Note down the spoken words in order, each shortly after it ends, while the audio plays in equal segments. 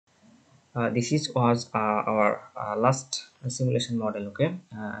This is was our last simulation model. Okay,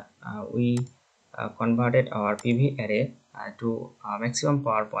 we converted our PV array to maximum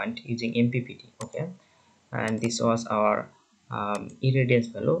power point using MPPT. Okay, and this was our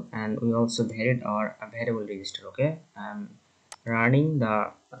irradiance value, and we also varied our variable register. Okay, running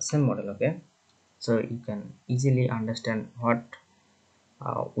the same model. Okay, so you can easily understand what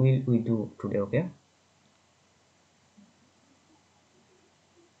will we do today. Okay.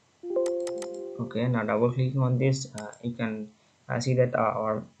 Okay, now double clicking on this, you can see that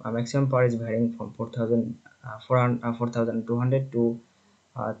our maximum power is varying from 4200 to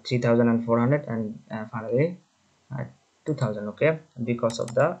 3400, and finally 2000. Okay, because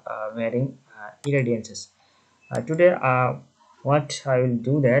of the varying irradiances. Today what I will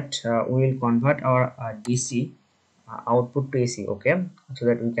do that we will convert our DC output to AC. Okay, so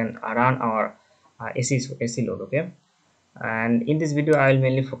that we can run our AC load. Okay, and in this video I will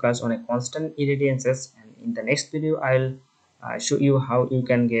mainly focus on a constant irradiances, and in the next video I will show you how you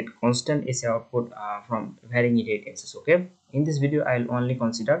can get constant AC output from varying irradiances. Okay, in this video I will only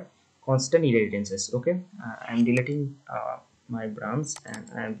consider constant irradiances. Okay, I am deleting my branch,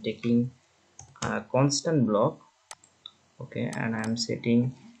 and I am taking a constant block. Okay, and I am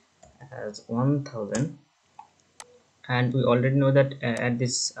setting as 1000, and we already know that at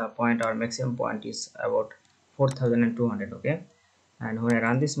this point our maximum point is about 4200. Okay, and when I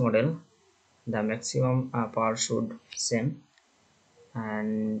run this model, the maximum power should same,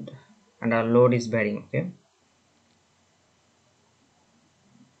 and our load is varying. Okay,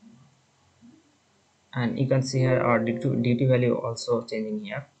 and you can see here our DT value also changing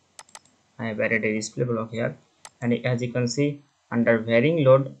here. I have added a display block here, and as you can see, under varying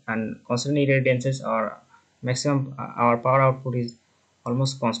load and constant irradiances, our maximum our power output is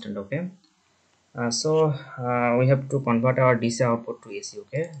almost constant. Okay, we have to convert our DC output to AC.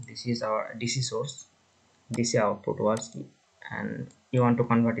 Okay, this is our DC source. DC output was, and you want to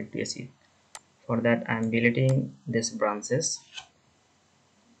convert it to AC. For that I am deleting these branches.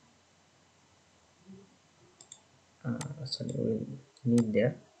 Sorry, we will need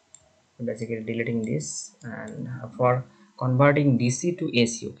there. Basically deleting this, and for converting DC to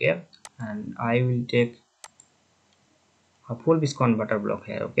AC. Okay, and I will take a full bridge converter block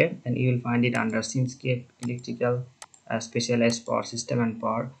here. Okay, and you will find it under Simscape electrical specialized power system and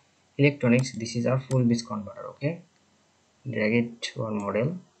power electronics. This is our full bridge converter. Okay, drag it to our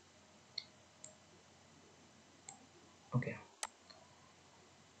model. Okay,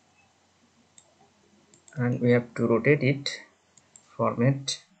 and we have to rotate it,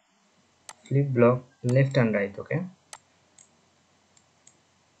 format, flip block left and right. Okay,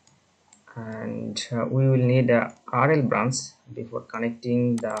 and we will need a RL branch before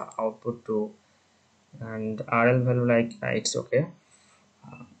connecting the output to, and RL value like it's okay,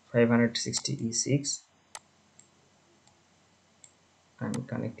 560 E6. I'm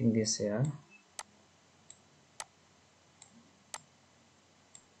connecting this here.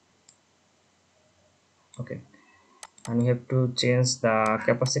 Okay, and we have to change the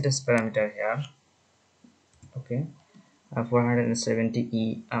capacitance parameter here. Okay, 470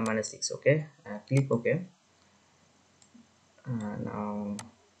 E minus 6. Okay, click OK. Now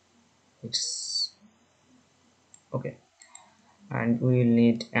it's okay, and we will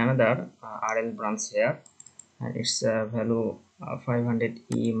need another RL branch here, and its value 500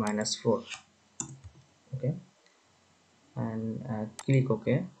 E minus 4. Okay, and click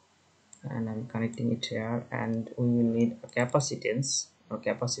OK, and I'm connecting it here, and we will need a capacitance or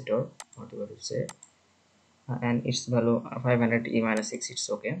capacitor, whatever you say, and its value 500 E minus 6. It's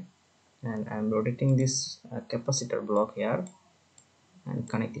okay, and I'm rotating this capacitor block here and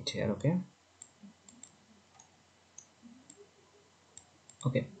connect it here. Okay,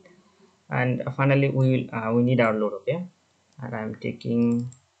 okay, and finally we need our load. Okay, and I'm taking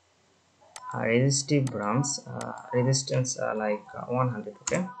a resistive branch, resistance like 100.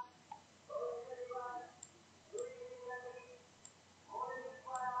 Okay,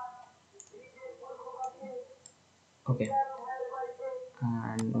 okay,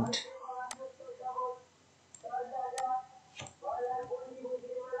 and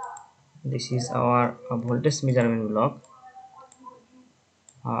this is our voltage measurement block,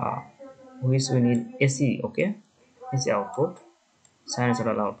 which we need AC. Okay, AC output,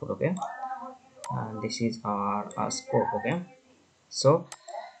 sinusoidal output. Okay, and this is our scope. Okay, so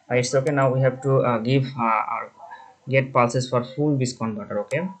it's okay. Now we have to give our get pulses for full bridge converter.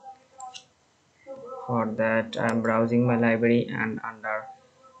 Okay, for that I'm browsing my library, and under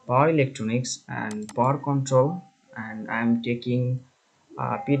power electronics and power control, and I'm taking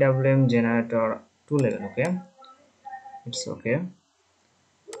PWM generator 2 level. Okay, it's okay,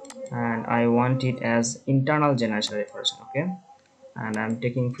 and I want it as internal generation reference, okay, and I'm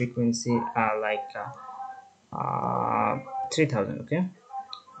taking frequency 3000, okay,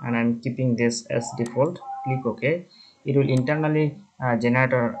 and I'm keeping this as default. Click OK. It will internally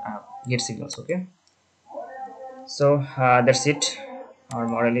generate or get signals, okay. So that's it. Our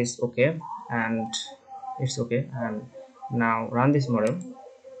model is okay, and it's okay. And now run this model.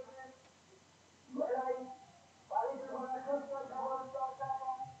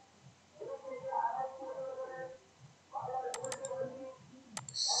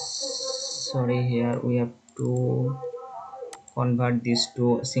 Sorry, here we have to convert this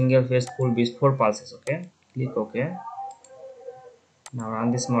to single phase full base 4 pulses, okay. Click OK. Now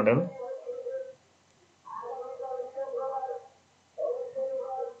run this model.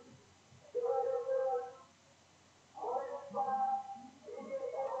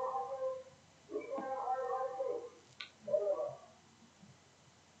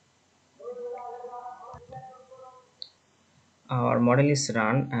 Our model is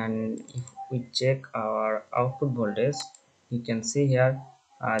run, and if we check our output voltage, you can see here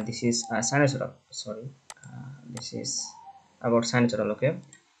this is sinusoidal. Sorry, this is about sinusoidal, okay.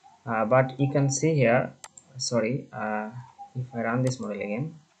 But you can see here, sorry, if I run this model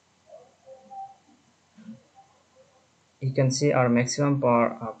again, you can see our maximum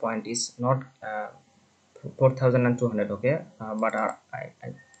power point is not 4200, okay, but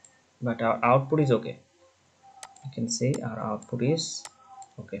our output is okay. You can see our output is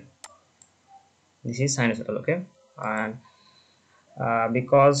okay. This is sinusoidal, okay. And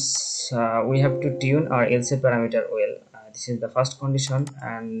because we have to tune our LC parameter well, this is the first condition,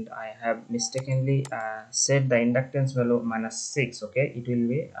 and I have mistakenly set the inductance value -6, okay. It will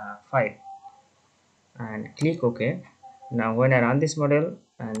be 5, and click OK. Now when I run this model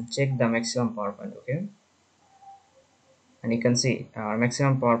and check the maximum power point, okay, and you can see our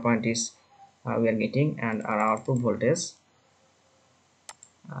maximum power point is we are getting, and our output voltage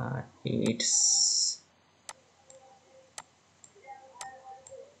it's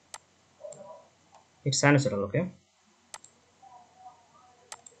sinusoidal, okay.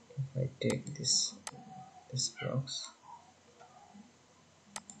 If I take this box,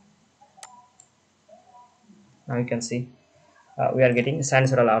 now you can see we are getting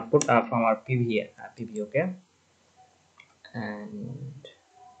sinusoidal output from our PV here, PV, okay. And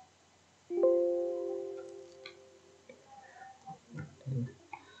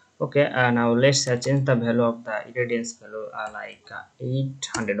okay, now let's change the value of the irradiance value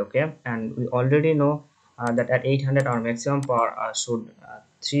 800, okay. And we already know that at 800 our maximum power should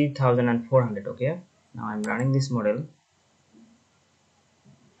 3400, okay. Now I'm running this model.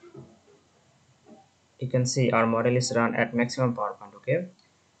 You can see our model is run at maximum power point, okay,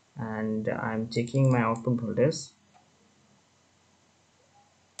 and I'm checking my output voltage.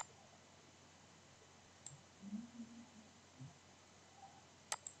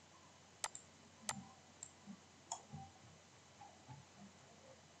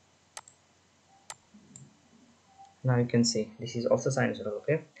 Now you can see this is also sinusoidal,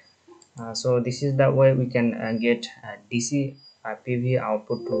 okay. So this is the way we can get DC PV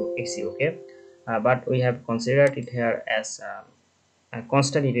output to AC, okay. But we have considered it here as a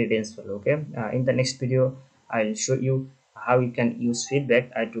constant irradiance value, okay. In the next video I'll show you how you can use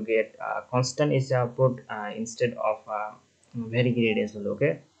feedback to get constant AC output instead of varying irradiance value,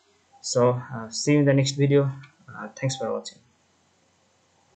 okay. So see you in the next video. Thanks for watching.